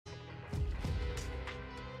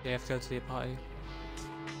Yeah, you have to go to the party.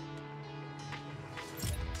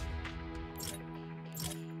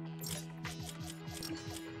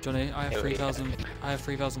 Johnny, I have 3,000. I have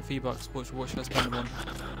 3,000 V-bucks. What should I spend them on?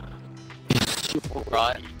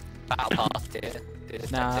 Right. Battle pass tier.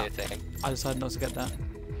 Nah, Tier thing. I decided not to get that.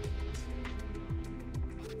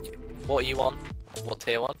 What are you on? What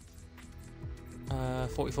tier one?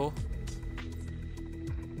 44.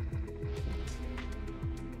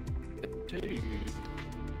 Dude.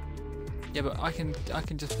 Yeah, but I can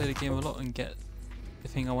just play the game a lot and get the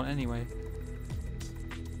thing I want anyway.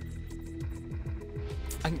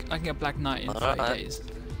 I can get Black Knight in 30 days.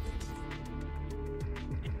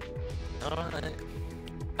 Alright.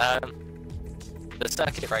 The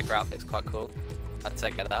circuit breaker outfit's quite cool. I'd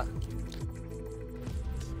say get that.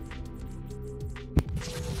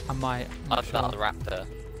 I might. I've got the Raptor.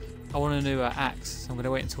 I want a new axe, so I'm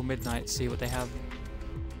gonna wait until midnight to see what they have.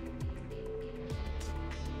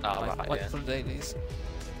 Oh, right, Like yeah. for the dailies.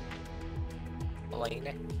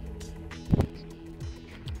 Feline.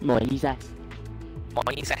 Moise.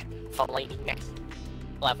 Moise. Feline.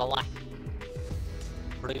 Level.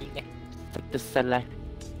 Brune. The cellar.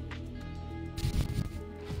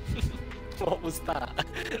 What was that?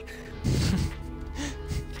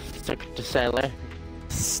 The cellar.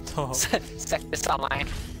 Stop. Set the sunlight.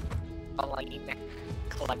 Feline.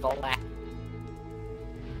 Clever. I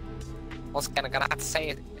was gonna have to say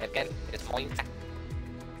it again. It's Moise.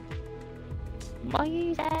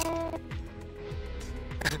 Moise.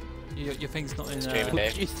 Your thing's not in. Streaming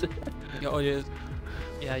here. Your audio.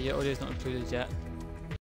 Yeah, your audio's not included yet.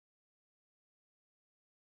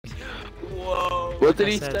 Whoa. What did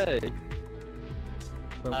he said- say?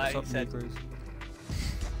 Well, what's he up, said- Negroes?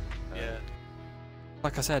 Yeah.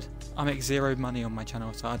 Like I said, I make zero money on my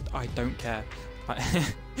channel, so I don't care.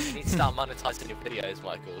 You need to start monetizing your videos,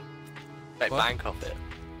 Michael. Like What? bank off it.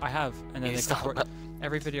 I have, and then You they start copyright.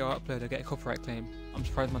 Every video I upload, I get a copyright claim. I'm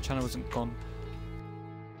surprised my channel isn't gone.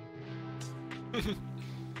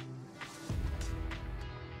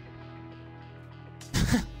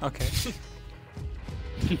 Okay.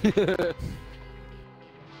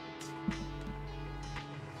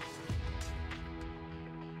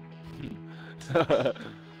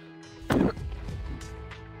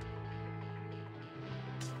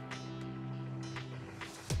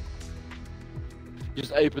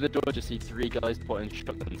 Just open the door to see 3 guys pointing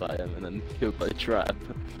shotguns at him and then killed by a trap.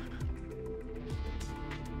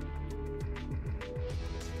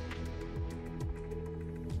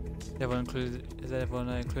 Does everyone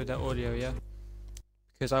include that audio? Yeah.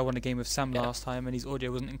 Because I won a game with Sam last time, and his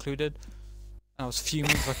audio wasn't included. I was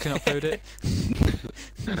fuming because I couldn't upload it.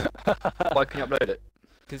 Why can't you upload it?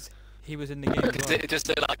 Because he was in the game as Because well. it just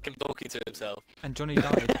looked like him talking to himself. And Johnny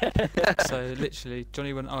died. So literally,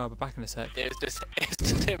 Johnny went, "Oh, I'll be back in a sec." It was just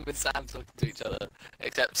him and Sam talking to each other.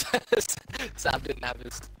 Except Sam didn't have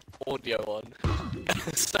his audio on.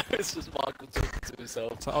 So it's just Michael talking to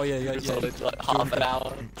himself. So, oh yeah. For solid, like half an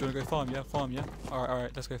hour. Do you wanna go farm? Yeah, farm. Yeah. All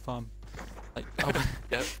right. Let's go farm. Like, oh,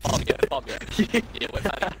 Yeah, farm, yeah. Yeah,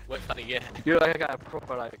 we're funny, yeah. You're like, I got a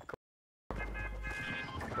proper like...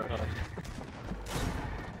 Alright.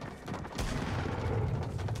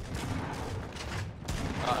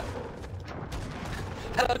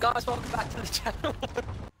 Hello guys, welcome back to the channel.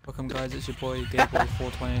 welcome guys, it's your boy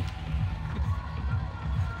Gameboy420.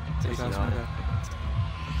 So you guys wanna go?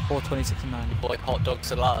 42069. Boy, hot dog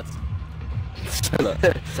salad.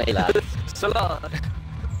 Say that. Salad!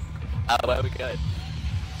 Where are we going?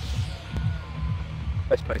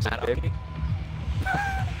 Best place to Anarchy?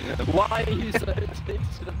 Why are you so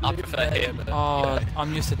I prefer him. Oh,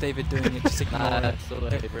 I'm used to David doing it. Just ignore it. That's all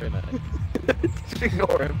over him, mate. Just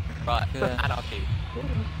ignore him. Right, Yeah. Anarchy.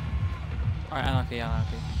 Alright, anarchy.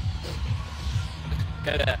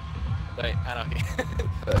 Go there. Wait, Anarchy.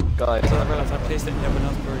 Guys, So I realised I placed it in everyone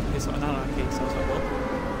else where it's on anarchy, so I was like, what?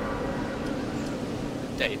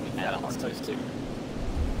 Dave, yeah, I'm supposed to.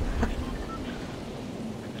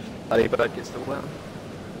 Ali Bird gets the worm.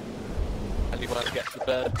 Anyone gets the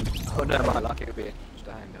bird? Oh no, my luck, it'll be just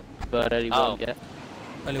a hang up. Bird only Oh. won't get.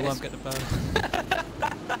 Only one get the bird.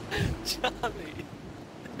 Charlie!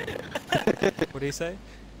 What do you say?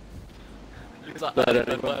 He was like, Bird only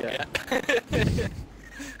only bird won't won't get. get.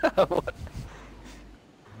 What?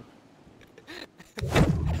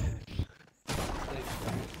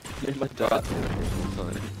 Leave my dart.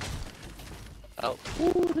 Oh,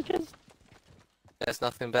 Ooh, the chest. there's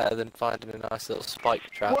nothing better than finding a nice little spike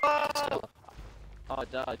trap. Whoa! Oh, I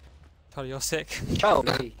died. Charlie, you're sick.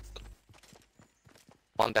 Charlie!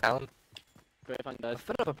 One down. Great fun, I guys.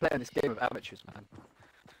 feel like I'm playing this game with amateurs, man.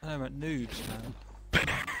 I know, but noobs, man.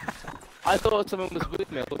 I thought someone was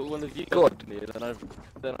with me. I thought one of you guys was with me.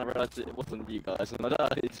 Then I realised it wasn't you guys, and I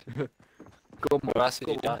died. Go on, where else did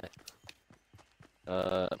you die?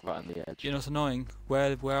 Right on the edge. You know what's annoying?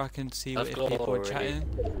 Where I can see if people are chatting,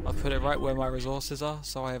 I've put it right where my resources are,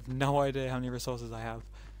 so I have no idea how many resources I have.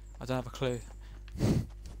 I don't have a clue.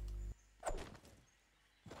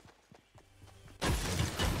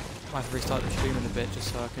 Might have to restart the stream in a bit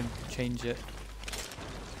just so I can change it.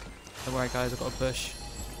 Don't worry guys, I've got a bush.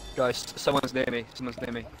 Guys, someone's near me. Someone's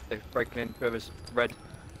near me. They're breaking in. Whoever's red.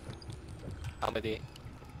 I'm with you.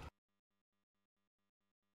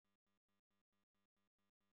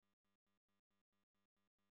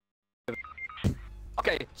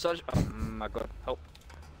 Okay, so oh my god, help.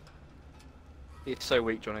 He's so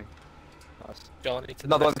weak, Johnny. Nice. Johnny to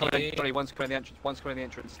Another the one's coming rescue. in. Johnny, one's coming in the entrance. One's coming in the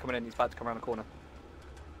entrance. He's coming in. He's about to come around the corner.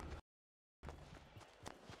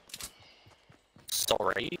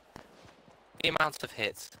 Sorry. The amount of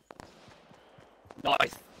hits.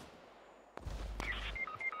 Nice.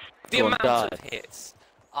 The Go on, amount die. of hits.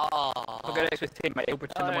 Ah. I'll go next to his team, mate. He'll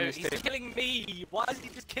pretend I'm on No, his he's team. killing me. Why is he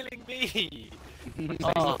just killing me?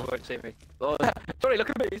 Oh, he won't see me. Oh, Johnny, look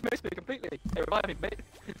at me. He's missed me completely. Hey, revive me, mate.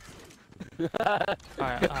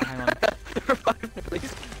 Alright, hang on. Revive me,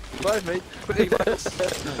 please. Revive me. Please.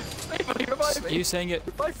 Please, revive me. You saying it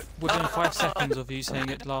Revive me. within 5 seconds of you saying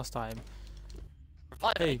it last time.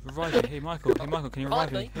 Revive me. Hey, revive me. Hey, Michael. Hey, Michael, can you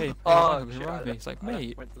revive me? Hey, Oh, Michael, can you shit, revive me? It's like,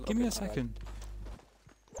 mate, went to give me a log in, alright. second.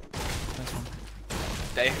 Nice one.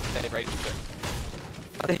 They raged it.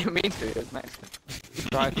 I didn't even mean to. It was Max.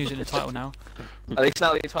 Right, I can use it in the title now. At least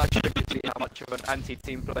now the entire trip can see how much of an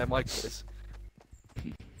anti-team player Michael is.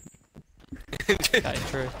 That is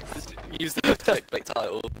true. Just use the most clickbait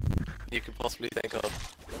title you could possibly think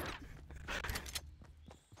of.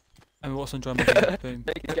 And what's on John Boom? Boom.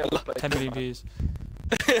 Make it get up, 10 million views.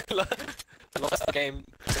 Lost the game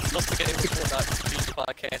with Fortnite, used by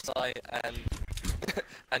KSI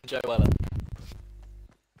and Joe Weller.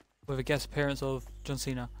 With a guest appearance of John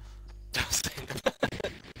Cena.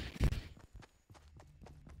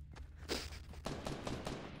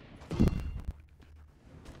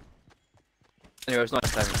 Anyway, it was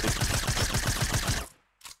nice having you.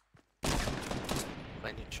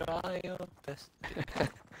 When you try your best.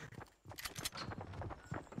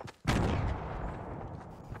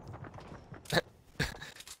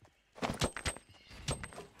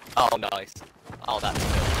 Oh, nice. Oh, that's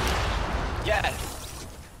good. Yes!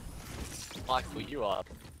 Michael, you are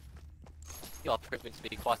proving to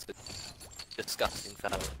be quite a disgusting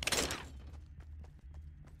fellow.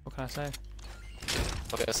 What can I say?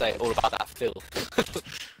 I'm gonna say all about that filth.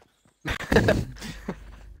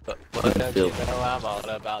 But what don't you Filth. know? I'm all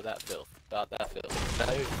about that filth. About that filth. No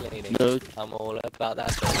cleaning. No. I'm all about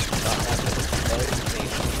that filth. About that filth. No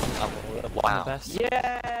cleaning. I'm all about. I'm the Wow. best.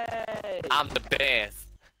 Yay! I'm the best.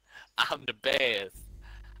 I'm the best.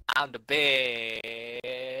 I'm the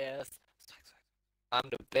best. I'm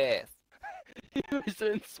the best. He was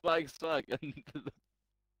doing swag, and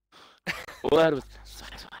all I had was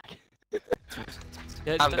swag.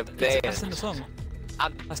 Yeah, I'm the that's best. in the song.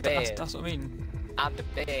 I'm the That's best. what I mean. I'm the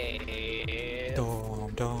best.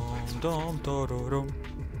 Dom dom dom dom.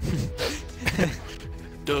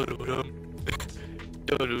 Do-do-dum.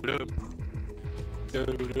 Do-do-dum.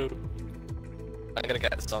 Do-do-dum. I'm gonna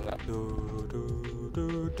get the song up.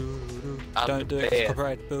 I'm Don't do the it. best.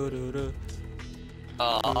 Copyright. Do-do-do.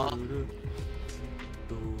 Aww.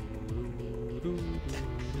 Do-do-do.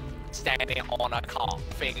 Standing on a car,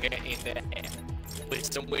 finger in the air. With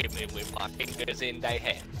some women with my fingers in their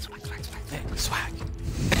hair. Swag, swag, swag.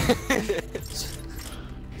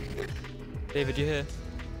 David, you here?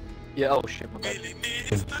 Yeah, oh shit, my bad.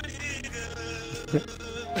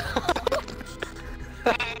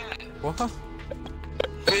 What? What's that?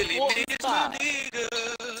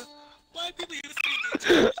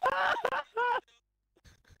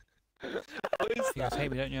 What is You guys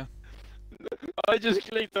hate me, don't you? I just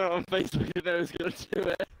clicked on it on Facebook and I was gonna do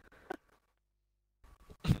it.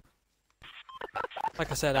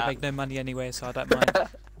 Like I said, I make no money anyway, so I don't mind.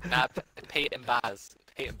 Nah, Pete and Baz.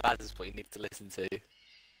 Pete and Baz is what you need to listen to.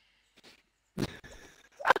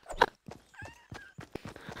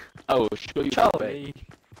 I will show you the way. Charlie.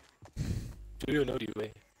 Do you know the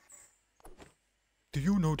way? Do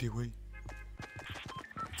you know the way?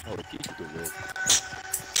 Oh, keep it the way.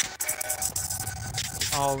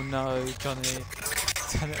 Oh no, Johnny.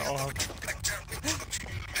 Turn it off.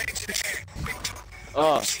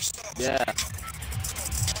 Oh, yeah.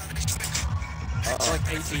 It's like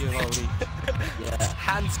 80-year-old. Yeah.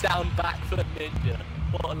 Hands down backflip ninja.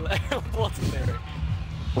 What a lyric.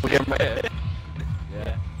 We'll get him right here.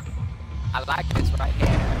 Yeah. I like this right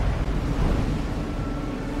here.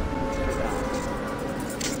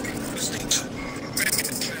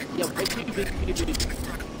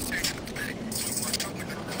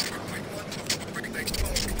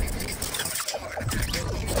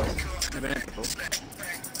 Never been in before.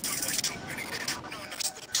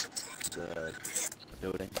 The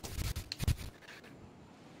building.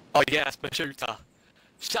 Oh yes, my shooter.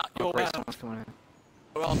 Shut Oh, your great, mouth, someone's coming in.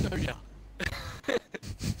 or I'll know ya.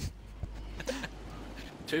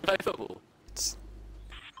 Do you play football?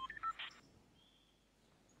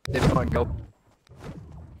 They've got a goal.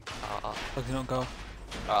 Ah, I cannot go.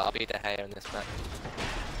 I'll be the hair in this match.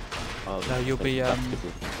 Oh, No, you'll be,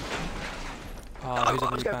 basketball. who's a I really was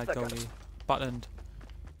going bad for that guy. goalie? Butland.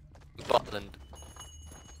 Butland.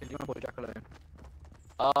 You want to put Jack alone?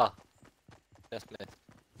 Ah. Just missed.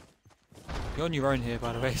 You're on your own here,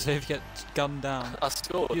 by the way, so if you get gunned down, I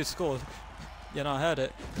scored. you scored. Yeah, no, I heard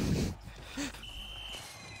it.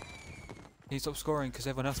 You stop scoring because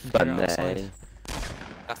everyone else can figure it out outside. Sunday.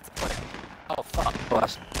 That's the point. Oh fuck. Oh,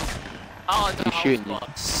 that's... Oh, no, You shooting me?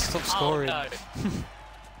 Stop scoring. Oh,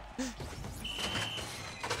 no.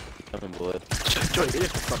 Coming, boy. Johnny, you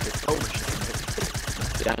just fucking goal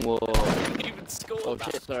machine. Dang, whoa. You didn't even score Oh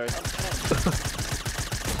that. shit, sorry.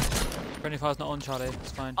 Friendly fire's not on, Charlie.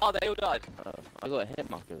 It's fine. Oh, they all died. I got a hit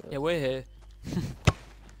marker though. Yeah, we're here.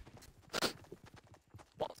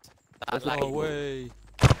 What? That's That like- No lag. way.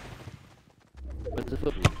 Where's the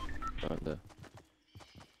football? Right there.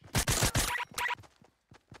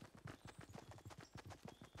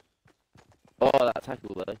 Oh, that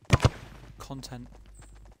tackle though. Content.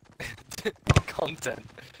 Content.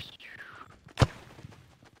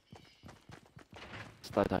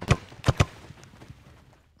 Slide tackle.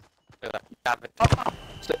 Look at that. Damn it.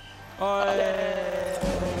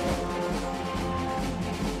 Oh,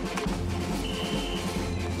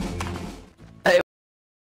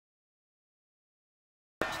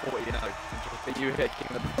 What you know? But you hit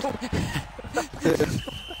King of the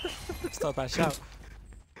it's not a bad shout.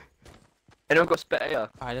 Anyone got spit here?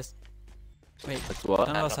 Alright, let's... Wait, That's what?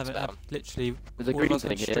 none of us not have it. spam. Literally, There's a all of green us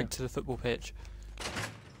went thing here. straight to the football pitch.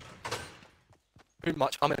 Pretty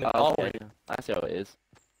much. I'm in the Oh, goal. okay. I see how it is.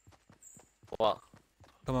 What?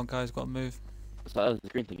 Come on, guys, gotta move. So there's a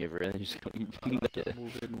green thing over here and you just got lick it.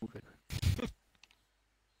 Moving.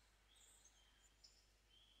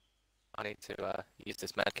 I need to use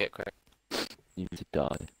this med kit quick. You need to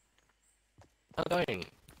die. I'm going.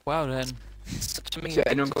 Wow, then. Such a mean So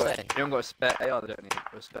thing anyone to got say. a spare AR? They don't need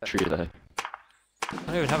a spare. True though. I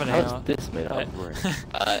don't even have an How's AR. this made out Right. of wood?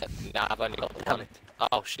 Nah, I've only got the one.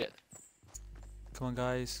 Oh shit. Come on,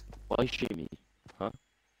 guys. Why you shoot me? Why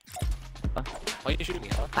are you shooting me,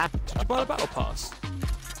 huh? Did you buy the battle pass?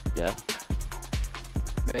 Yeah,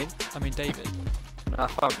 Me? I mean, David. Nah,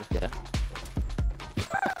 fuck. yeah.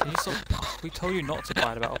 Can you stop? We told you not to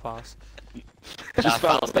buy the battle pass. Nah, I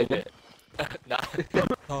found it. it. Nah.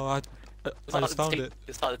 Oh, I just found it.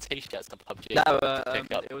 It's like the t-shirts on PUBG. No, to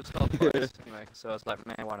pick up. it was half price anyway, so I was like,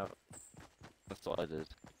 man, why not? That's what I did.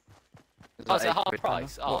 It was Oh, it's like at half £8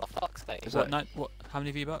 price? Oh, What? fuck's sake. Is What, that- nine, what? How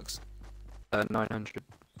many V-Bucks? 900.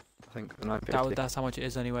 I think, or 950. That's how much it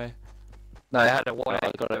is anyway. No, it had a 1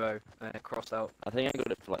 I got it. and it crossed out. I think I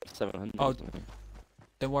got it for like 700 Oh. or something.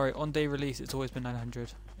 Don't worry, on day release it's always been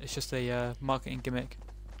 900. It's just a marketing gimmick.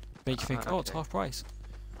 Make you think, oh, it's Okay. half price.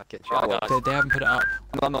 I get Oh, you. God. They haven't put it up.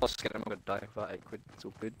 I'm not scared I'm gonna die without 8 quid. It's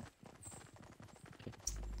all good.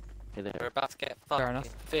 Hey there. We're about to get Fair fucking enough.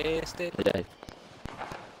 fisted. Hey Dave.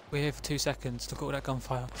 We're here for 2 seconds. Look at all that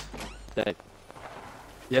gunfire. Dave.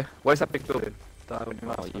 Yeah. Where's that big building? That I went Oh,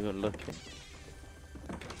 last you were looking.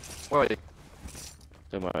 time? Where are you?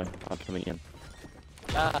 Don't worry, I'm coming in.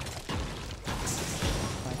 Ah,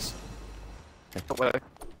 Nice. Oh, where?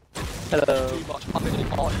 Hello. too much. I'm in the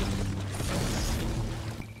party.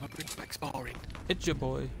 My bring back sparring. It's your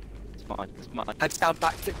boy. It's mine. It's mine. Head down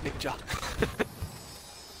back flip ninja.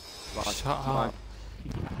 Shut up.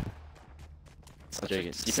 I'm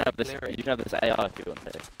joking. You can have this. lyric. You can have this AR if you want,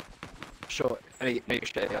 Dave. Sure. Any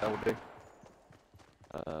shit, yeah, I will do.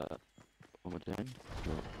 What am I doing?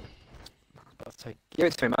 I'll take. Give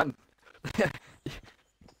it to me, man.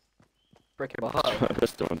 Breaking my heart. I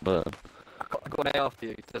pressed the wrong button. I got an AR for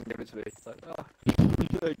you. He doesn't give it to me. It's like, oh.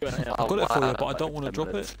 I've got it for you, but I don't want to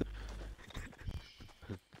drop it.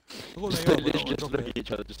 I've got an AR, but I Just don't want to just drop look at it.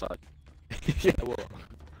 each other, just like. Yeah. What?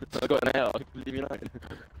 I got an AR. Leave me alone.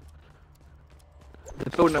 The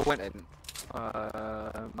building I went in,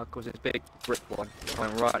 was this big brick one. I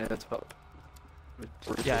went right in the top. It was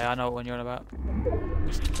brutal. Yeah, I know what one you're on about.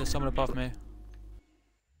 There's someone above me.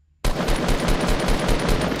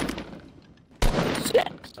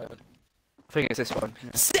 Sex. I think it's this one.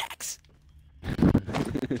 Yeah. Sex.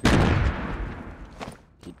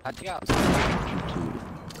 How'd you get?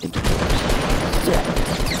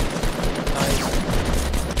 Nice.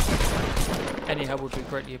 Any help would be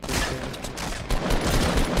greatly appreciated.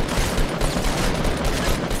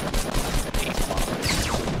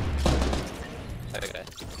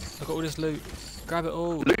 just loot. Grab it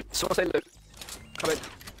all. Loot. Someone say loot. Come in.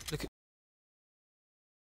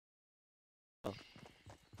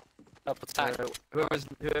 Double tag. Whoever's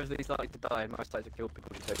least likely to die and most likely to kill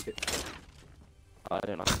people should take it. I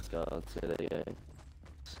don't like scars, so there you go.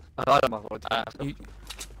 I don't mind what I do.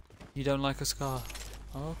 You don't like a scar?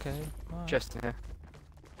 Okay. Right. Chest in here.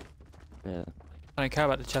 Yeah. I don't care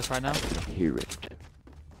about the chest right now. Hear it.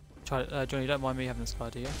 Try it, Johnny. You don't mind me having a scar,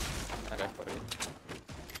 do you? Okay, for you.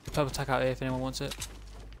 Purple tack out here if anyone wants it.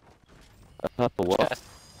 A purple what? Chest.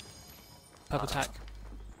 Purple tack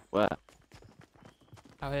Where?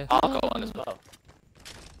 out here. I've got one as well.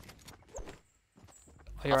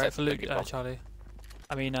 Are you I'll alright take for the loot, biggie one. Charlie?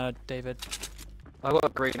 I mean, David. I got a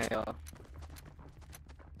green AR.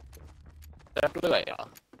 They're blue AR.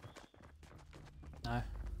 No.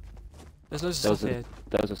 There's loads of stuff here,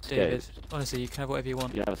 There was a scape. David. Honestly, you can have whatever you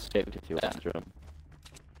want. You have a scape if you want, Jerome.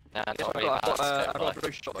 Nah, Yeah, not I really got, bad. I got a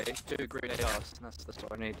blue shot, 2 green ARs, and that's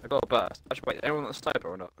what I need. I got a burst. Actually, wait, anyone want a sniper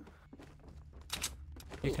or not?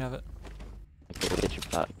 You can have it. I got a your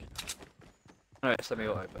pack. No, it's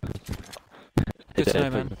semi-auto, but... Good to know,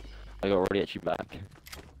 man. I got already at you back.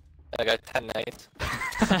 There go 10 nades.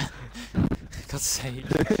 God's sake.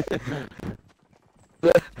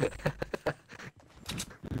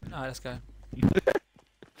 Alright, let's go.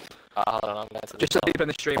 Hold on, I'm going to the Just so top. people in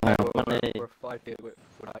the stream, Oh, we're 5 people,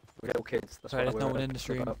 we're little kids. That's Sorry, why there's no we're one in the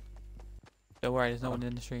stream. about. Don't worry, there's no one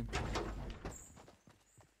in the stream.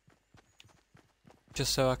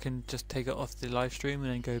 Just so I can just take it off the live stream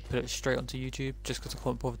and then go put it straight onto YouTube, just because I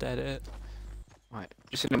can't bother to edit it. Right,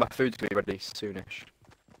 just know my food's gonna be ready soonish.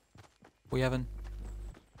 We haven't.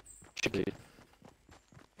 Chicken.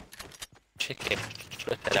 Chicken.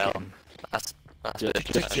 Flip it out. That's Yeah, good.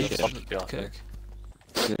 chicken. Cook.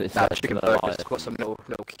 It's That actually chicken the burger's light. got some little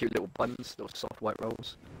cute little buns, little soft white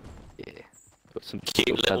rolls. Yeah. Got some Cute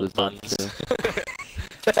little feathers on buns. too.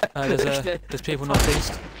 There's people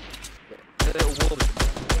northeast. The little warmers.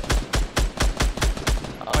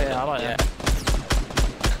 Oh yeah, I like them.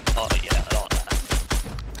 Oh yeah, I like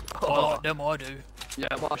that. I like them, I do. Yeah,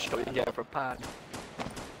 I'll show you can get it for a pan.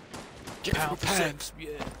 Pound pants, yeah.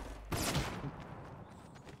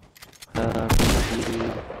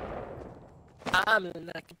 You- I'm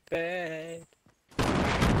like a bird.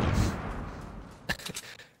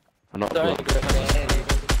 I'm not Sorry, blocked. grenade.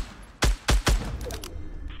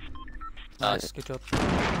 Nice, good job.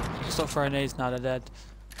 Stop throwing nades now, they're dead.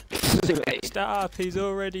 Stop, he's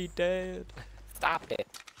already dead. Stop it.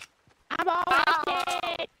 I'm already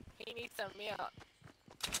dead. He needs some milk.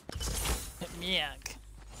 Milk.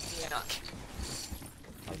 Milk.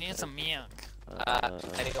 I need some milk.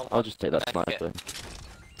 Anyone I'll just take that want a sniper.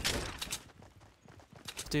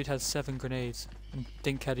 This dude had 7 grenades and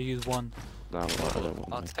didn't care to use one. No, I don't want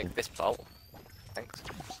I'll anything. take this bolt. Thanks.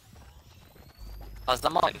 Oh, is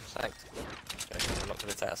that mine? Thanks. Okay, I'm not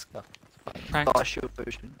gonna task. No. Pranked. Oh, shield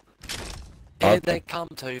potion. Here Okay. they come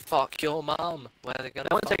to fuck your mum. Where they gonna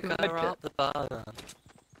No one fuck taking the her med up the bum.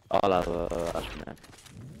 I'll have actually no.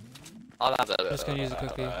 I'll have I'm just gonna use it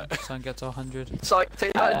quickly so I can get to 100. Psych,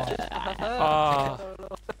 take that. Ah.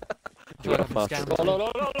 Do you want to What a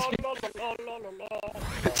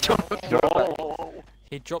scam?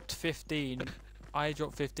 He dropped 15. I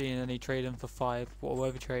dropped 15 and he traded him for 5. What a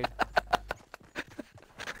worthy trade.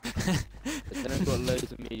 Then I've got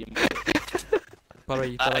loads of medium By the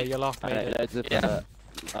way, your laugh made it. loads of Yeah.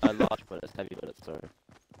 large bullets, heavy bullets, sorry.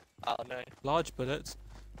 Oh no. Large bullets?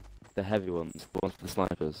 The heavy ones, the ones for the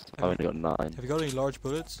snipers. I've only got 9. Have you got any large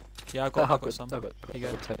bullets? Yeah, I've got some. I've got Here you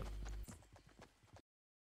go. 10.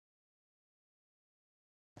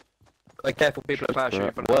 Like, careful, people are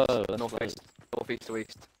parachuting from Whoa, us. that's Northeast to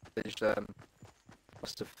east. They just,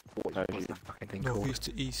 what's the fucking thing called? Northeast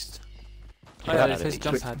to east. Yeah, Oh yeah, that's there's a it.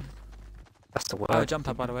 jump pad. That's the word. Oh, jump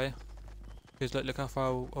pad by the way. Because look how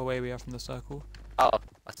far away we are from the circle. Oh,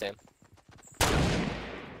 I see him.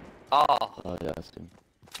 Oh. Oh yeah, I see.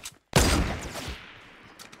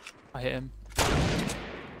 I hit him.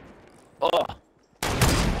 Oh.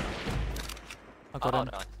 I got him.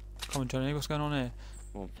 Nice. Come on, Johnny, what's going on here?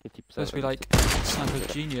 Well, 50%. Supposed to be like sniper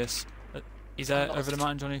genius. He's there I'm over the lost.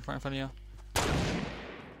 mountain, Johnny, right in front of you.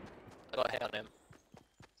 I got a hit on him.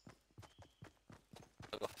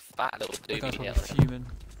 I got a fat little That guy's doobie probably here. fuming.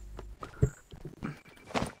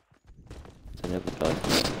 Any other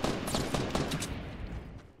guys?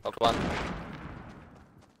 Knocked one.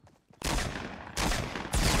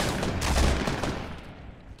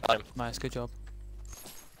 Got him. Nice, good job.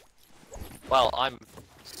 Well, I'm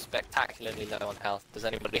spectacularly low on health. Does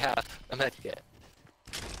anybody have a medkit?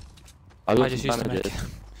 I I got just some used to make bandages.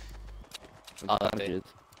 Oh, Some that did. bandages.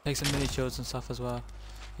 Take some mini shields and stuff as well.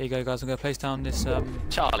 Here you go, guys. I'm gonna place down this.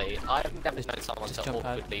 Charlie, I have never known someone just to jump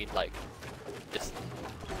out. awkwardly like just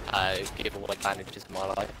give away bandages in my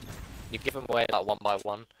life. You give them away like one by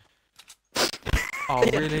one. Oh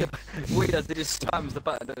really? Weird as it just spams the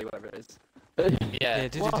button, don't you, whatever it is. Yeah.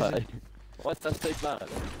 Did Why? Why is that so bad?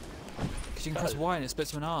 Because you can press Y and it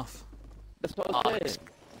splits them in half. That's what I Oh, was it's- saying.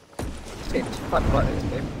 This game is fun, but this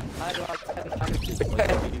game. I do have 10 bandages.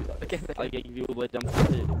 I gave you all the way down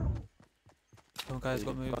to 2. Come on, guys,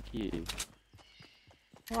 got to move. Fuck you.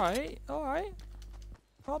 Alright, alright.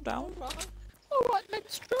 Calm down. Alright,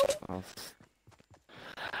 let's go. Oh, Is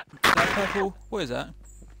that purple? What is that?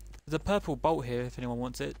 There's a purple bolt here if anyone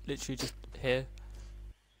wants it. Literally just here.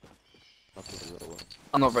 fuck the little one.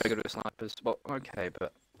 I'm not very good with snipers, but okay,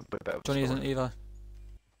 but I'm a bit better with Johnny scoring. isn't either.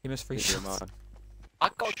 He missed 3 Neither am shots. I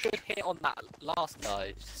got a good hit on that last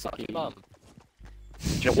guy. Suck your mum. Do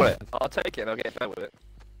you know what? I'll take it and I'll get better with it.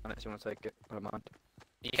 Unless you want to take it, I don't mind.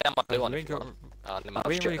 You can have my blue one We if you ain't want. Never Oh, mind.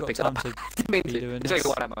 We ain't shit, really I got picked time it to up. Didn't mean be to. doing It's this.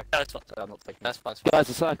 only one ammo, That's fine. so I'm not taking it. That's fine. It's fine. Guys,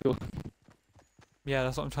 a circle. Yeah,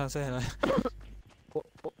 that's what I'm trying to say. Like.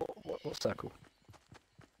 What circle?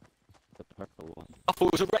 The purple one. I thought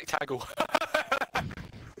it was a rectangle.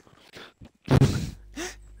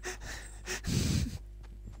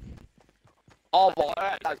 Oh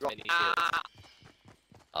my! That's many shields.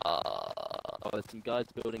 Oh, there's some guys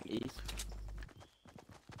building east.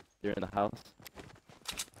 They're in the house.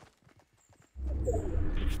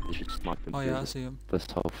 They should snipe them Oh through yeah, I see him. this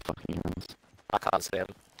whole fucking house. I can't see him.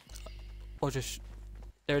 Or just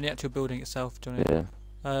they're in the actual building itself, Johnny. Yeah.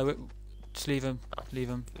 Just leave them. Leave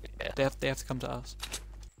them. Yeah. They have to come to us.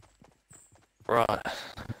 Right.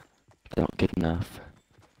 They're not good enough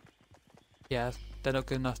Yeah, they're not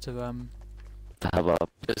good enough to to have a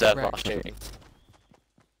Deserve Right. our shooting.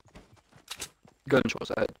 Gunshots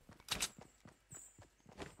ahead.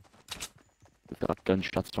 We've got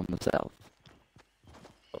gunshots from the south.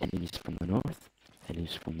 Enemies from the north.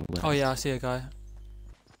 Enemies from the west. Oh yeah, I see a guy.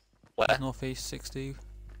 Where? Northeast 60.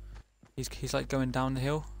 He's like going down the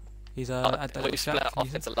hill. He's at that we little split shack. it Can you off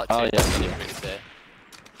see? into like Oh, two yeah. mini rooms there.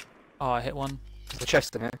 Oh, I hit one. There's a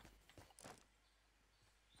chest in here.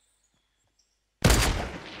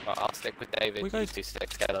 Right, I'll stick with David. We You guys- two stick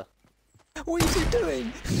together. What are you two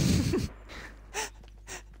doing?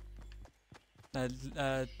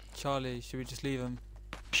 Charlie, should we just leave him?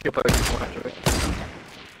 Should both if you want, actually.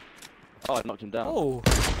 Oh, I knocked him down. Oh,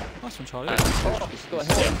 nice one, Charlie. Go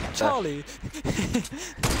ahead. Charlie.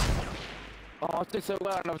 Oh, I did so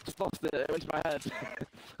well and I've just lost it. It went to my head.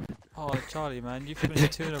 Oh, Charlie, man, you've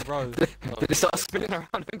finished 2 in a row. Did it start spinning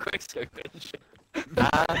around in quick scoping?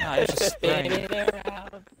 Nah, he was just spraying. He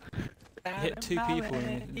hit 2 people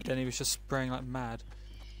and then he was just spraying like mad.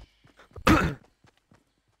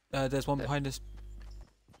 There's one behind this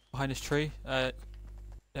tree. There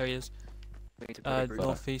he is.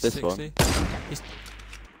 Northeast This 60.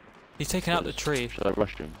 He's taken out the tree. Should I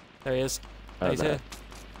rush him? There he is. Oh, He's there. here.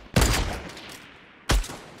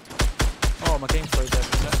 Oh, my game froze there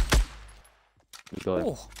for a sec. You got it.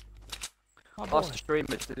 Oh. Oh, boy. Last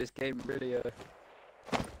streamers to this game really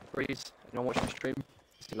freeze. Anyone watching the stream?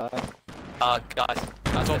 Is it live? Guys.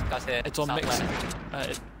 Guys here. It's on Southwest.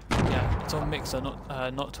 Mixer. Yeah, it's on Mixer,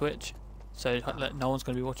 not Twitch. So no one's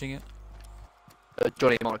gonna be watching it.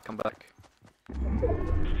 Johnny might come back.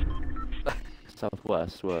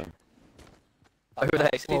 Southwest, where? Oh, who the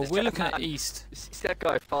heck? Well, we're looking at east, See that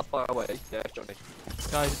guy far away? Yeah, it's Johnny.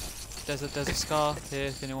 guys. There's a scar here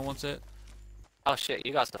if anyone wants it. Oh shit,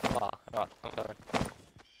 you guys are far. Right, I'm going.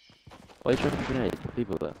 Why are you throwing grenades? There are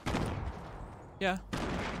people there. Yeah,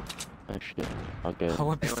 Oh shit. I'll go. I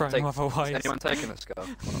won't be Anyone throwing take- them otherwise. Anyone taking the scar?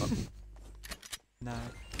 No.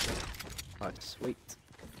 Right, sweet.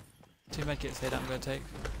 2 medkits here that I'm gonna take.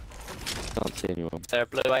 Can't see anyone. Is there a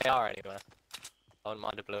blue AR anywhere? I wouldn't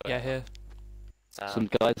mind a blue Yeah, AR. here. Some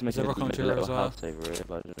guys there's making a rock a launcher little as well. house over here,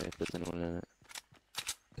 but I don't know if there's anyone in it.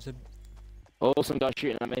 There's a Oh, some guy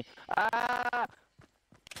shooting at me. Ah!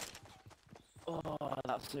 Oh,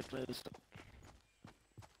 that's so close.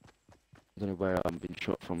 I don't know where I'm being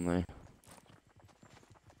shot from though.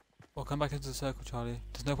 Well, come back into the circle, Charlie.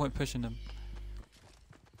 There's no point pushing them.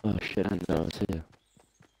 Oh shit, I didn't know I was here.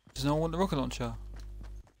 Does no one want the rocket launcher?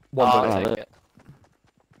 One Oh, bullet. I'll bullet. take it.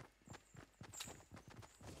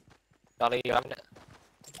 Charlie, you having it?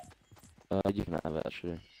 You can have it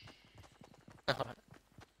actually. So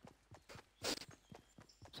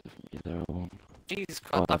if you there one. Jesus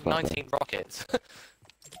Oh, Christ, I have I've got 19 rockets.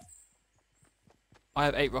 I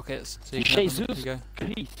have 8 rockets, so you can have them. Here you Jesus go.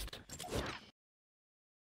 Christ!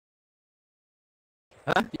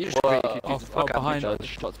 Huh? You just Whoa. wait if you Off- fuck behind- up Those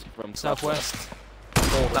shots from Southwest.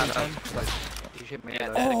 Oh, land 10. You hit me. Yeah,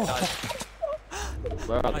 though. there, Oh! guys.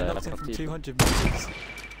 Where are I they? knocked I him can't from see them. 200 meters.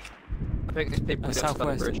 I think there's people just on the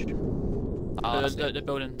southwest. bridge. Oh, I The, see. the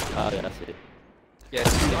building. Oh yeah, I see. Yeah, I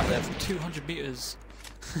it's hit him there. from 200 meters.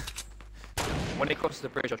 When he crosses the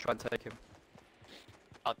bridge, I'll try and take him.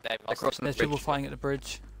 Oh, Dave, They're crossing the There's bridge. people fighting at the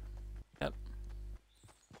bridge. Yep.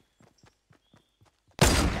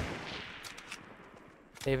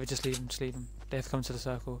 David, just leave him, just leave him. They have to come to the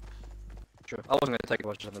circle. Sure. I wasn't going to take him, I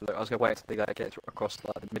was just having a look. I was going to wait until the guy gets across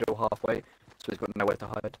like, the middle halfway, so he's got nowhere to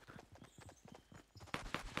hide.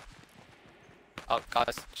 Oh,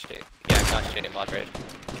 guys, shoot. Yeah, guys, shooting my bridge.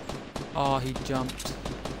 Oh, he jumped.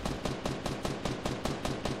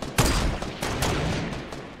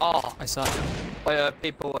 Oh, I suck.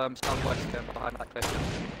 People southwest going behind that cliff.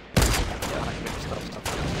 Yeah, I can stuff.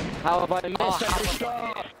 How have I missed how every have I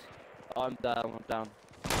shot? hit? I'm down, I'm down.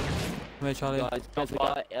 Come here, Charlie. Guys, there's a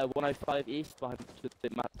guy 105 east behind the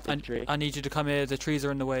map tree. I need you to come here. The trees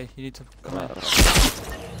are in the way. You need to come here.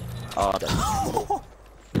 Oh, that's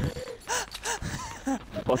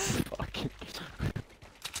what the fuck?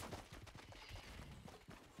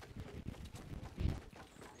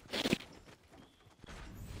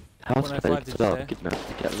 How's 105, Fake did you Dog say? good enough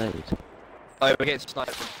to get laid? Oh, we're getting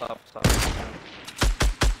sniped from south. I'm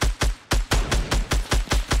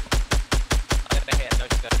gonna hit, no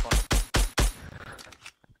scope on.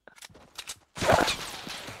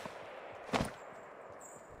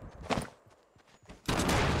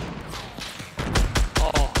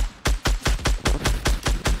 Oh,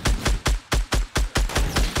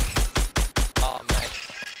 oh man.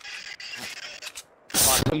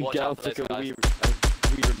 Some Watch girl out for those took a guys. wee remote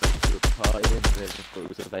to a party and then just thought it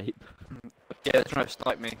was a vape. Yeah, they're trying to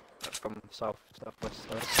snipe me from southwest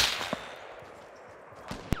side.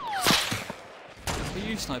 Are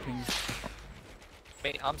you sniping?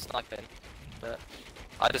 Me, I'm sniping, but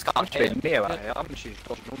I just I'm can't just hit being him. Neo out here. I'm shooting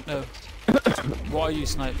dodging all No. bullets. What are you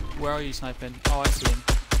snipe? Where are you sniping? Oh, I see him.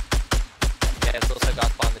 Yeah, there's also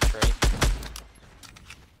guys behind the tree.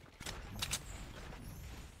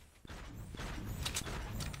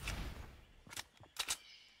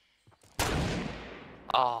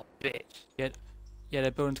 Oh, bitch. Yeah,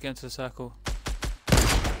 they're building to get into the circle.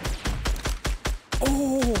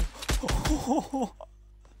 Oh!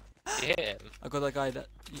 You hit him? I got that guy that.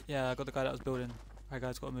 Yeah, I got the guy that was building. Alright,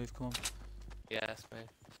 guys, gotta move. Come on, Yeah, that's me.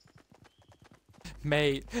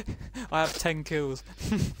 mate. I have 10 kills.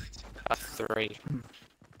 I have 3.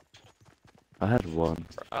 I had one.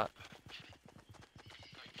 Right.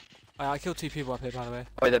 I killed 2 people up here, by the way.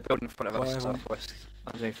 Oh, they're building in front of us, Whatever. southwest.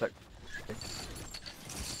 Underneath that.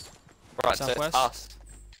 Right, so it's Southwest? us.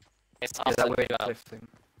 It's Yeah, us that and way who else? cliff thing.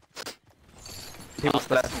 People to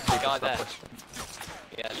the left, the people guy there. southwest.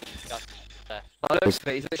 Yeah, guys there. Oh, looks of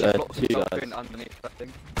it, he's literally got two guys. something underneath that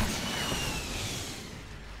thing.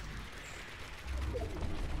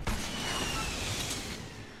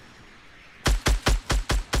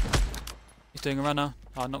 He's doing a runner.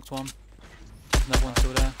 Oh, I knocked one. There's another one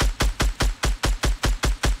still there.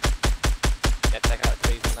 Yeah, take out the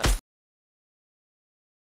trees and that.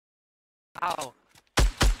 Ow!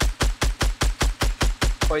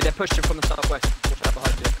 Oh, they're pushing from the southwest. Watch out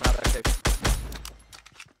behind you, come out of that cave.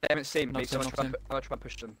 They haven't seen me, Knocked so him, I'm knocked gonna try and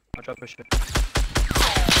push them. I'll try and push them.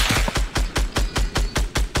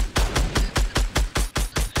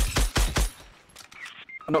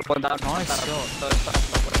 I knocked one down. Nice down, shot. southwest.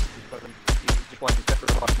 Just one,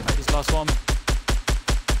 separate right. He's the last one.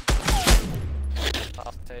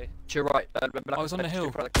 Last 2. To your right, remember that Oh, it's on the just hill.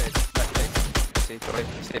 in front of the cave. That cave. See, sorry,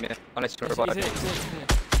 you see me there. Unless you're He's revive here, me. he's here, he's here.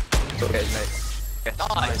 It's okay, mate. Yes,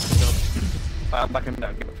 Nice! I'm back in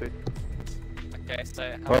there, give it food. Okay,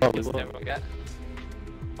 so how Oh, many we kills did won. everyone get?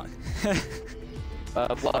 One.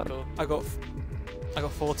 Cool. I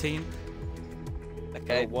got 14.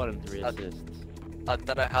 Okay, One and 3 Uh, assists. I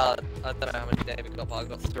don't know how many David got, but I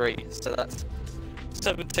got 3, so that's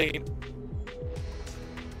 17.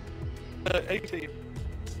 18.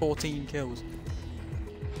 14 kills.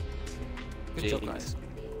 Good job, Jeez. guys.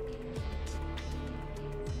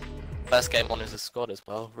 First game on as a squad as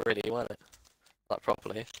well, really won it. Like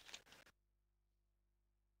properly.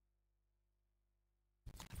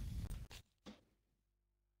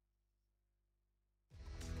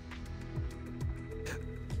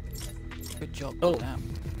 Good job. Oh. Damn.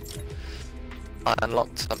 I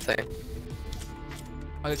unlocked something.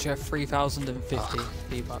 I literally have 3,050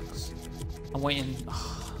 V-Bucks. I'm waiting.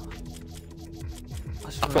 I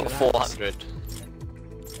just I've wanna got relax. 400.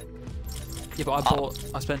 Yeah, but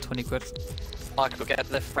I spent 20 quid. I could get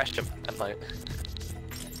the fresh emote.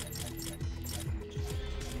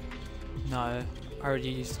 No, I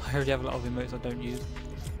already have a lot of emotes I don't use.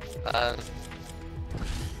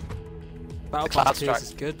 Battle Cloud Pass Strike tiers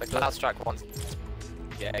is good, The but Cloud Strike one's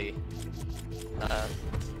yay.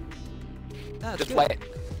 that's Just good. wait.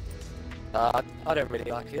 I don't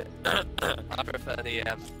really like it. I prefer the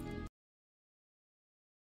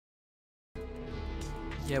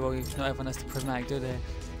Yeah, well, not everyone has the prismatic, do they?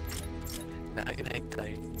 I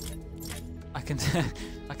can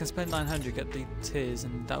I can spend 900, get the tiers,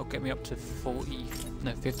 and that'll get me up to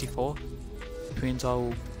 54. Which means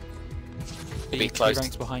I'll be Be 2 close.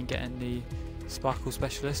 ranks behind getting the Sparkle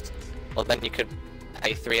Specialist. Well, then you could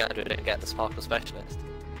pay 300 and get the Sparkle Specialist.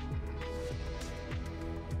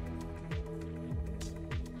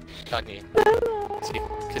 Can't you?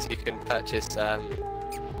 Because you can purchase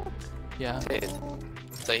Yeah, tiers.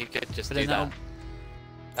 So you could just but do then that.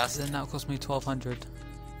 That's that'll cost me 1200.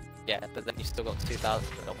 yeah, but then you still got 2,000,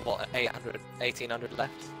 what, 800, 1,800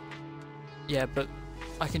 left? Yeah, but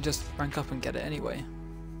I can just rank up and get it anyway.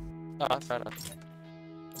 Alright, fair enough.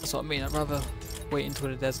 That's what I mean. I'd rather wait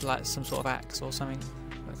until there's like some sort of axe or something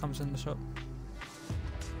that comes in the shop.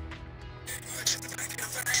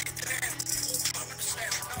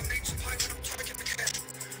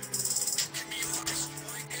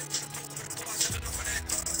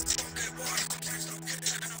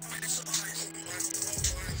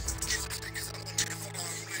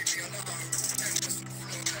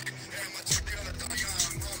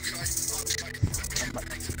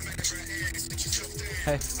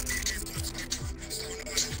 Hey.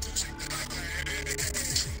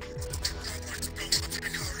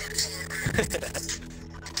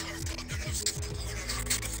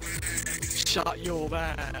 Shut your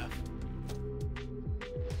mouth!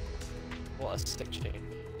 What a sick tune.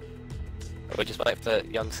 We'll just wait for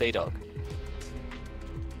young Sea Dog.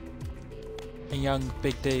 A young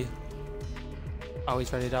Big D. Oh,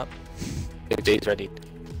 he's readied up. Big D's ready.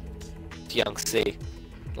 Young C.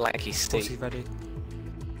 Lanky Of course C. he's ready.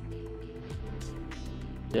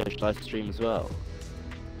 Yeah, should I stream as well?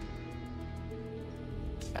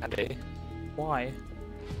 Andy. Why?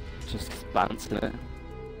 Just bouncing it.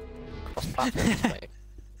 Cross platforms, mate.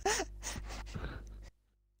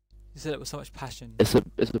 You said it with so much passion. It's a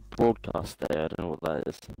broadcast day, I don't know what that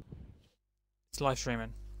is. It's live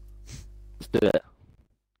streaming. Let's do it.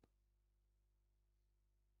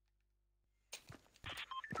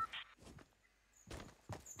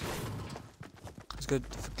 It's good.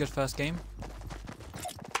 Good first game.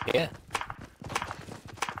 Yeah.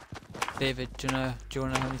 David, do you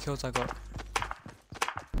wanna know how many kills I got?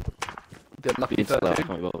 Good lucky Beats that, I 13.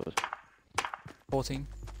 can't be bothered. 14.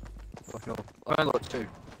 I only got 2. I'm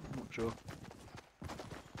not sure.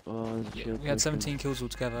 Oh, there's a shield We had potion. 17 kills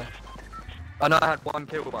altogether. I know I had 1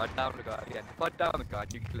 kill, but I downed the guy again. If I down the guy,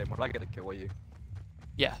 you kill him. Will I get the kill, or you?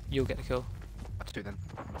 Yeah, you'll get the kill. That's 2 then.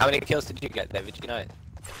 How many kills did you get, David? Do you know?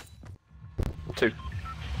 2.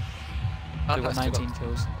 I got 19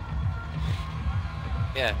 kills.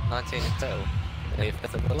 Yeah, 19 in total. Yeah, you're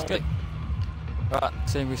fifth in the That's lobby. good. Right,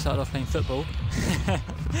 Seeing we started off playing football.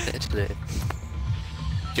 literally.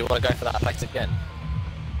 Do you want to go for that effect again?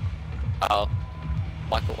 Oh,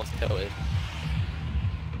 Michael wants to kill it.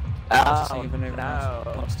 Just seeing if anyone else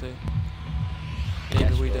no. wants to.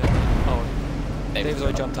 David, we do. Oh, David's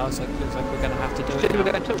already jumped out, so it looks like we're gonna have to do it. Did we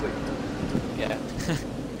now. get 2 weeks? Yeah.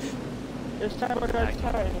 It's time, we're going to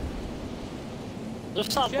time.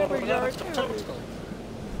 Just stop. Yeah, we're going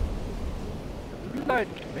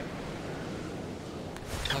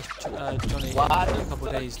Johnny, Why in a couple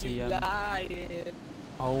of days, the lying?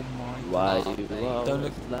 oh my Why god. you Don't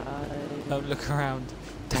look- lying? Don't look around.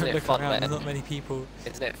 Isn't Don't it look fun, around, man? there's not many people.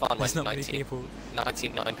 Isn't it fun when There's not many 19 people.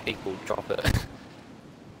 99 people drop it?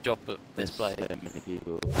 Drop it There's display. so many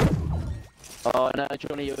people. Oh no,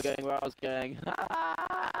 Johnny, you were going where I was going.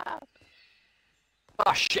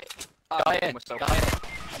 Oh shit! Guy in, myself. guy in. I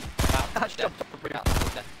Out, jumped dead. off the bridge. Out,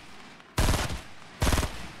 dead.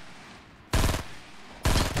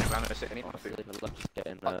 Around in a second, I feel. Really lucky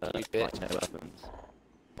getting Fuck you, bitch. no weapons.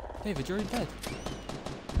 David, you're in bed.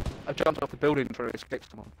 I jumped off the building for his kicks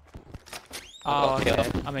to one. Oh, got okay.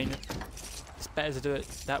 killed. I mean, it's better to do it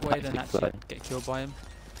that way than think actually so. get killed by him.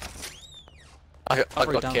 I I've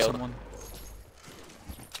already got downed killed. someone.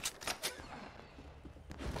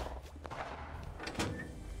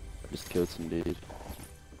 I just killed some dude.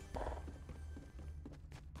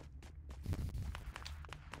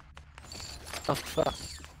 Oh fuck.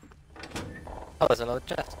 Oh, there's another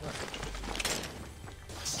chest.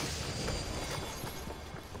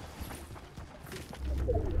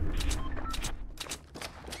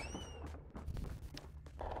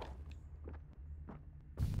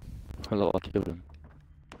 Hello, I killed him.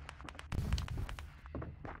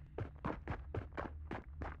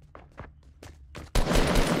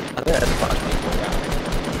 I think there's a bunch of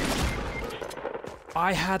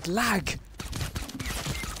I had lag!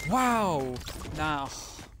 Wow! Nah.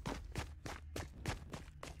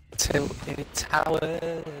 Tilted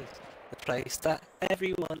Towers, the place that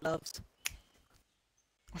everyone loves.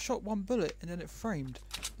 I shot one bullet and then it framed.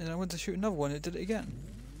 And then I went to shoot another one and it did it again.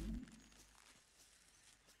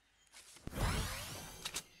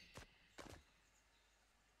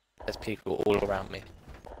 There's people all around me.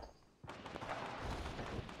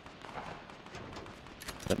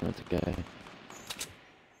 Don't know where to go.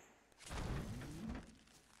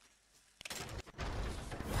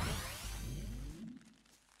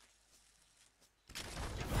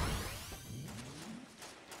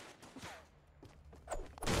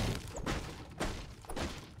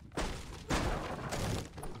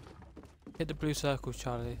 Hit the blue circle,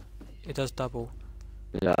 Charlie. It does double.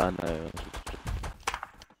 Yeah, I know.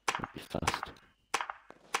 I'll be fast.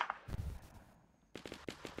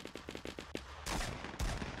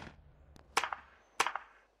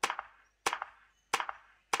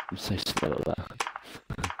 I'm so slow at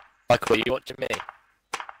that. Michael, are you watching me?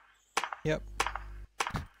 Yep.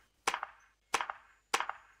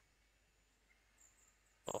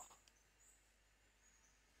 Oh.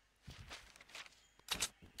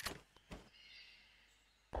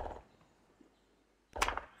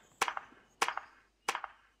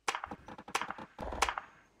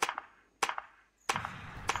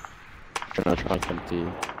 Trying to try and come to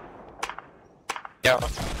you. Yeah.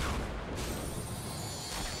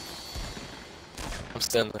 I'm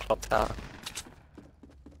still in the top tower.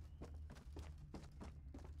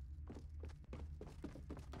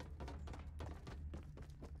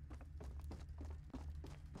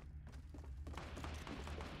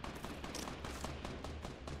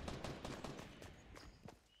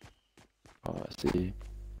 Oh, I see.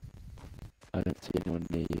 I don't see anyone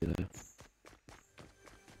near you though.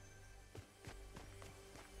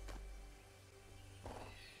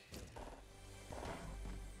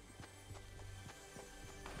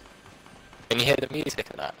 Can you hear the music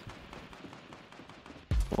in that?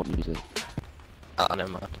 What music? Oh,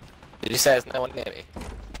 never mind. Did you say there's no one near me?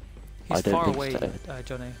 I He's don't far think away, so.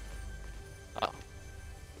 Johnny. Oh.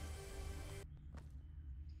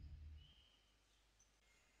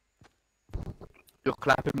 Your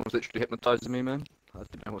clapping was literally hypnotising me, man. I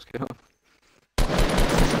didn't know what's going on.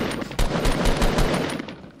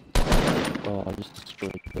 Oh, I just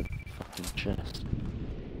destroyed the fucking chest.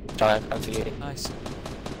 Try and come to you. Nice.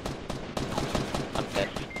 I'm dead.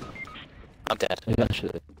 I'm dead.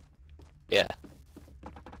 Eventually. Yeah.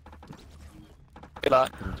 Good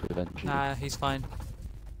luck. I'm going to eventually. Nah, he's fine.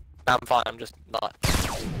 I'm fine, I'm just not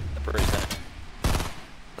a bruiser.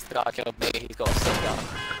 That's the guy who killed me, he's got a stun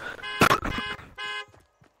gun.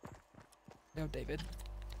 No, David.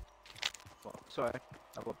 What? Sorry,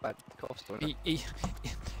 I've got bad cost on it. Eat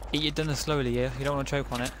your dinner slowly, yeah? You don't want to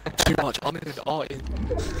choke on it. Too much, I'm in an arting.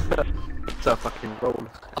 It's a fucking roll.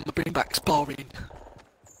 I'm gonna bring back sparring.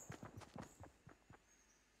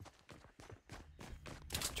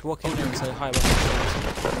 Just walk in there and say, hi, welcome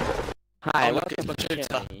to Hi, Oh, look, welcome it's my to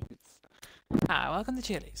shooter. Chili's. Hi, welcome to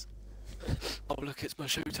Chili's. Oh look, it's my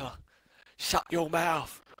shooter. Shut your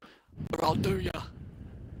mouth, or I'll do ya.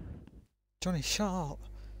 Johnny, shut up.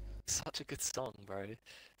 Such a good song, bro.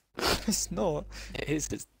 It's not. It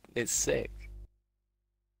is, it's sick.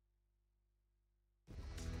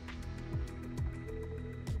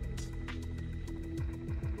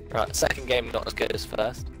 Right, second game not as good as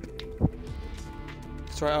first.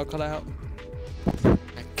 It's right, I'll cut it out.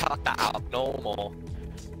 Cut that out normal.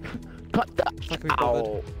 Cut that Like we bothered.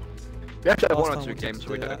 out. We actually have Last one or time two we did games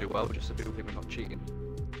where we do don't that. do well, just so people think we're not cheating.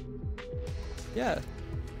 Yeah.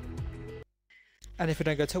 And if we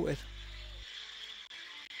don't go tilted.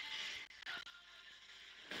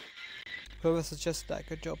 Whoever suggested that,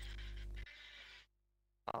 good job.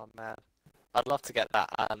 Oh man, I'd love to get that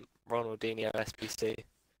Ronaldinho SBC.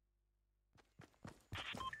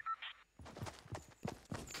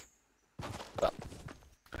 But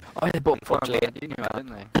Oh, they bought Unfortunately, Ronaldinho,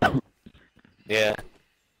 didn't they? yeah,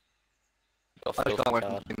 I got a just filthy can't wait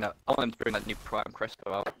card. for that. I want them to bring that new Prime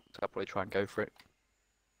Crespo out, so I'll probably try and go for it.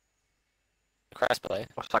 Crespo.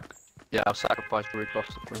 I'll sacrifice Rui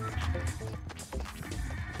Costa for him.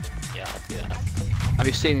 Yeah, I'll do that. Have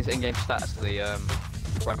you seen his in-game stats for the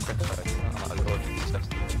Prime Crespo? Oh my lord, it's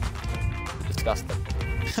disgusting.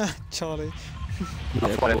 Disgusting. Charlie. I'll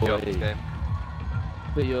Yeah, find it boy. out this game.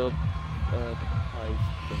 But your eyes.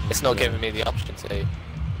 It's not giving me the option to. Go to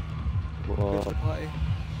the What? party.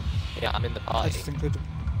 Yeah, I'm in the I party. just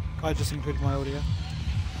included my audio.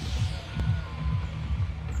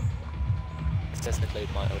 It says include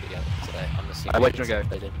my audio today. I'm assuming. Where do you it's go?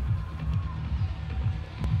 included.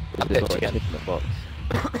 Is I'm it literally already in the box?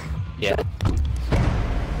 Yeah.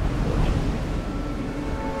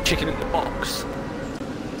 Chicken in the box.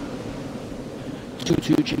 Two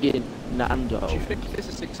chicken Nando. Do you think if this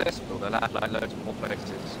is successful, they'll add like loads more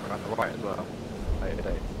places around the right as well? Later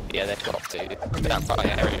date. Yeah, they've got to. That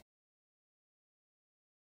right area.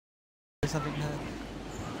 There's something there.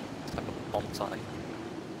 It's like a bomb site.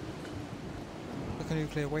 Like a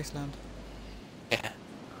nuclear wasteland. Yeah.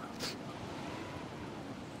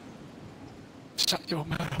 Shut your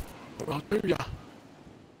mouth, or I'll do ya.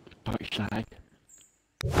 Don't shag.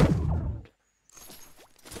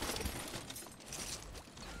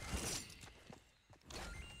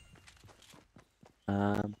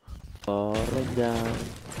 I'm falling down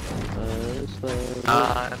slowly.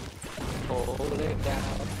 I'm falling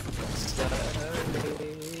down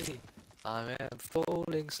slowly. I am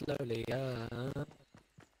falling slowly.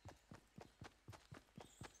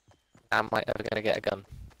 Am I ever gonna get a gun?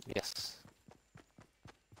 Yes.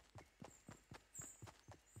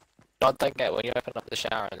 I don't get when you open up the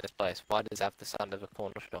shower in this place. Why does it have the sound of a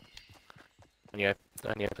corner shop when you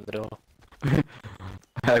open the door?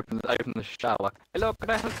 I open the shower. Hello, can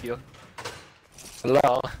I help you? Hello.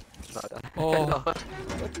 Oh. Hello.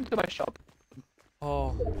 Welcome to my shop.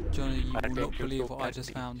 Oh, Johnny, you I will think not you're believe so what I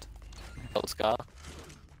just candy. found. Old Scar.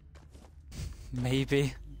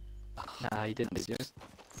 Maybe. Nah, you didn't, did you?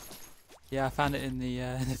 Yeah, I found it in the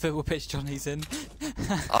football pitch Johnny's in.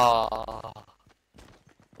 Ah.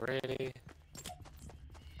 Really?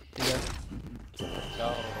 Yeah,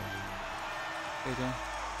 No. there you go.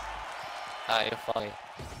 Ah, you're funny.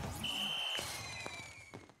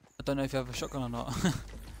 I don't know if you have a shotgun or not.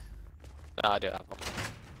 No, I do have one.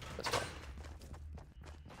 That's fine.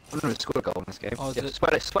 I'm gonna score a goal in this game. Oh, is Yeah, it-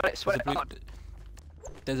 sweat it, sweat it, There's sweat a it blue, hard.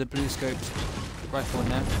 there's a blue scoped rifle in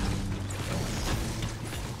there.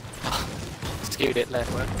 Skewed it left.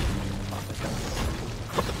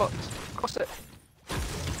 Cross the box. Cross it.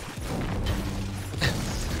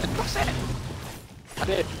 Cross it. I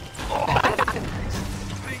did.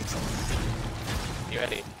 You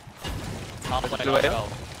ready? Halfway Do it, yeah? goal.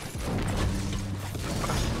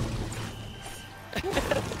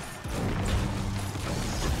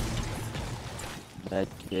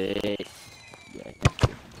 Medkit. Yeah,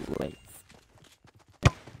 great.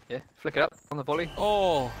 Yeah, flick it up on the volley.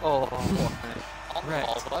 Oh! Oh, On the Wrecked.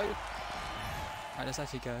 ball, though. Right, let's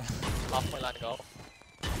actually go. Halfway line goal.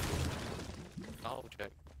 Oh,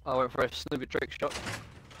 joke. I went for a snoopy trick shot.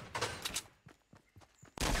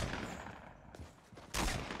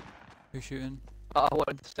 Who's shooting? Oh, what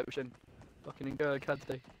interception. Fucking go,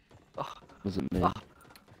 Kante. Oh, Wasn't me.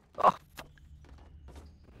 oh.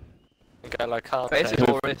 You go like hard. This is there.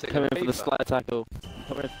 more realistic Come than in for the FIFA. slide tackle.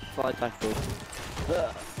 Come in for the slide tackle.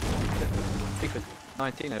 FIFA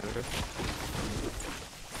 19 over here.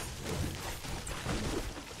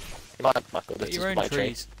 Like Michael, Get this your is own my tree.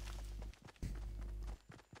 trees.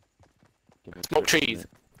 Give it Not a trees. minute.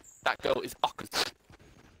 That girl is awkward.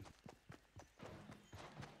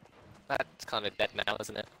 That's kind of dead now,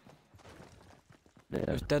 isn't it? It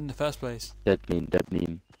Yeah, was dead in the first place. dead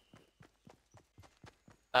meme.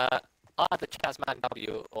 Either Chasman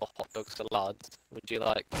W or hot dog salads. Would you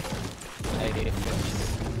like a fish?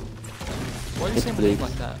 Why are you Yes, saying my name please.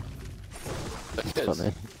 like that? Because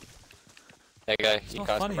Funny. there you go. It's You not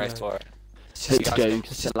guys funny, can race though. for it. It's Let's just, go it's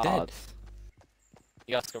just dead. salads.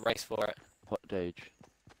 You guys can race for it. Hot doge.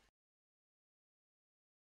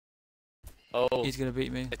 Oh, He's gonna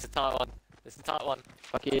beat me. it's a tight one. It's a tight one.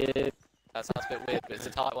 Fuck it. That sounds a bit weird, but it's a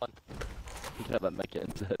tight one. You can have that make it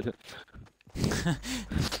instead.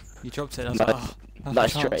 You dropped it. I was Nice- like, oh, that's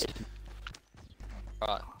Nice my chance. trade.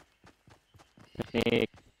 Right. Technique.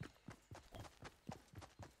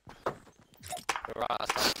 Right, I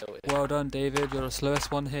stand still with it. Well done, David. You're the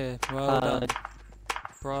slowest one here. Well done. Hi.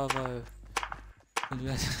 Bravo.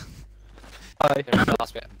 Hi.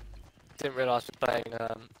 Didn't realise we're playing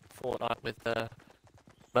Fortnite with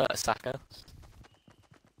Mertesacker.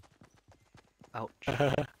 Ouch.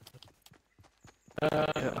 Yeah,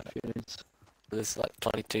 my feelings. There's like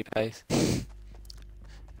 22 pace.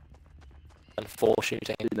 And 4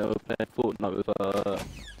 shooting. You know, playing Fortnite with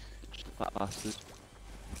just fat bastards.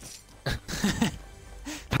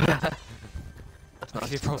 That's I'll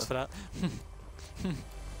give you nice. props for that.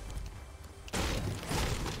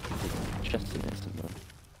 Chest in there somewhere.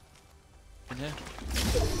 Yeah.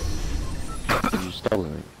 You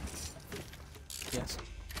stolen it. Yes.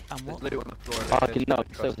 And There's what? loot on the floor. Oh, I can no, I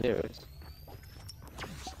can still hear it.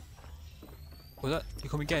 Was that? You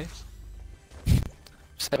call me gay?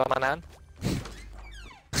 Say about my nan?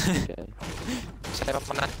 Okay. Say about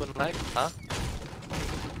my nan wouldn't like? Huh?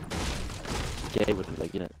 Gay wouldn't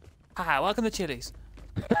like, innit? Ah, welcome to Chili's.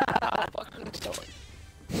 Ah, fucking shot.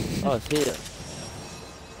 Oh, it's here.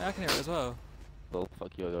 Yeah, I can hear it as well. Well,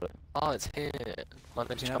 fuck you, I got it. Oh, it's here. My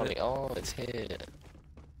name's You have Charlie. it. Oh, it's here.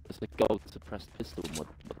 It's a gold suppressed pistol. What?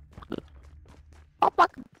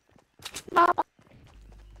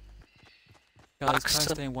 Guys, try and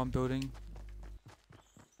stay in one building.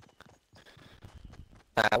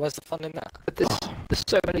 Where's the fun in that? But there's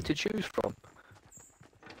so many to choose from.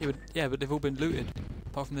 Yeah, but they've all been looted,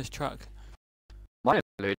 apart from this truck. Mine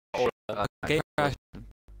include all Game crash.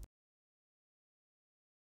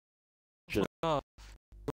 Just- Car.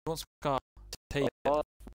 Who wants a car? Take it. Oh,